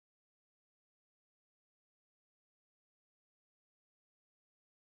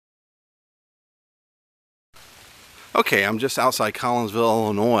Okay, I'm just outside Collinsville,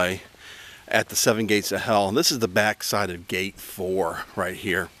 Illinois at the Seven Gates of Hell. This is the back side of Gate 4 right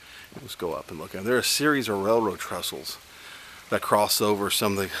here. Let's go up and look. There are a series of railroad trestles that cross over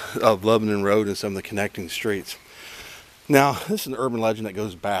some of Lebanon Road and some of the connecting streets. Now, this is an urban legend that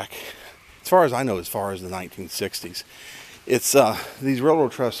goes back, as far as I know, as far as the 1960s. It's these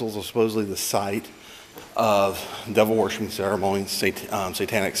railroad trestles are supposedly the site of devil worshiping ceremonies,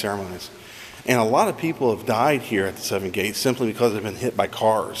 satanic ceremonies. And a lot of people have died here at the Seven Gates simply because they've been hit by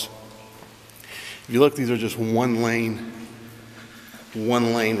cars. If you look, these are just one lane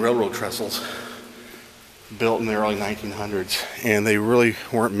railroad trestles built in the early 1900s, and they really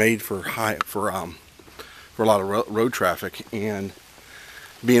weren't made for a lot of road traffic. And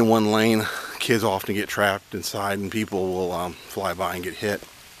being one lane, kids often get trapped inside, and people will fly by and get hit.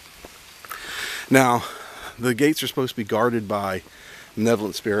 Now, the gates are supposed to be guarded by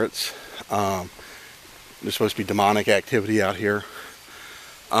malevolent spirits. There's supposed to be demonic activity out here.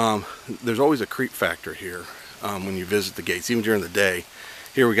 There's always a creep factor here when you visit the gates, even during the day.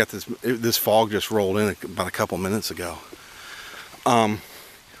 Here we got this fog just rolled in about a couple minutes ago.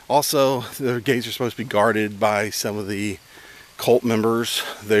 Also, the gates are supposed to be guarded by some of the cult members.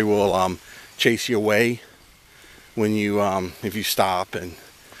 They will chase you away when you if you stop and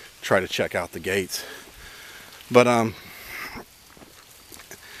try to check out the gates. But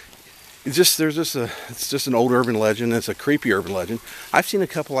it's just an old urban legend. It's a creepy urban legend. I've seen a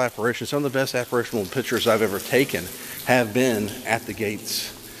couple apparitions. Some of the best apparitional pictures I've ever taken have been at the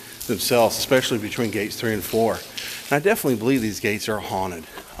gates themselves, especially between gates 3 and 4. And I definitely believe these gates are haunted.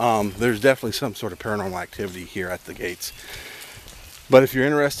 There's definitely some sort of paranormal activity here at the gates. But if you're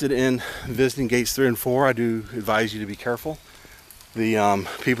interested in visiting gates 3 and 4, I do advise you to be careful. The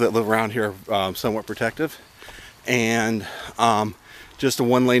people that live around here are somewhat protective, and just the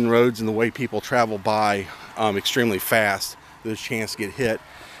one-lane roads and the way people travel by extremely fast, there's a chance to get hit.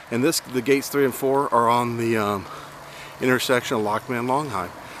 And the gates 3 and 4 are on the intersection of Lockman and Longheim.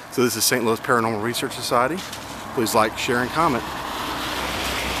 So this is St. Louis Paranormal Research Society. Please like, share, and comment.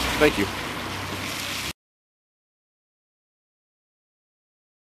 Thank you.